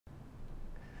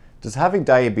Does having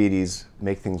diabetes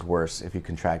make things worse if you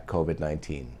contract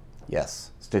COVID-19? Yes,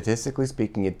 statistically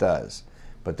speaking it does.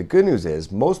 But the good news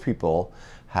is most people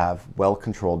have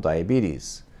well-controlled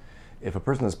diabetes. If a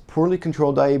person has poorly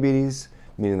controlled diabetes,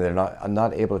 meaning they're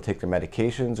not able to take their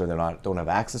medications or don't have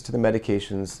access to the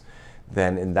medications,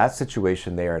 then in that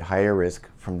situation they are at higher risk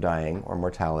from dying or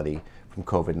mortality from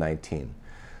COVID-19.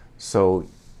 So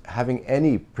having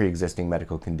any pre-existing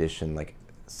medical condition, like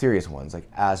serious ones like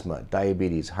asthma,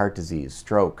 diabetes, heart disease,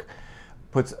 stroke,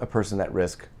 puts a person at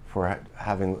risk for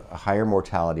having a higher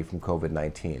mortality from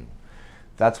COVID-19.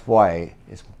 That's why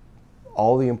it's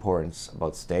all the importance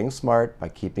about staying smart by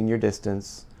keeping your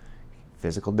distance,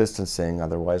 physical distancing,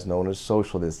 otherwise known as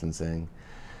social distancing,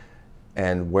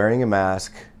 and wearing a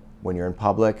mask when you're in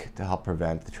public to help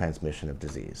prevent the transmission of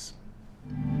disease.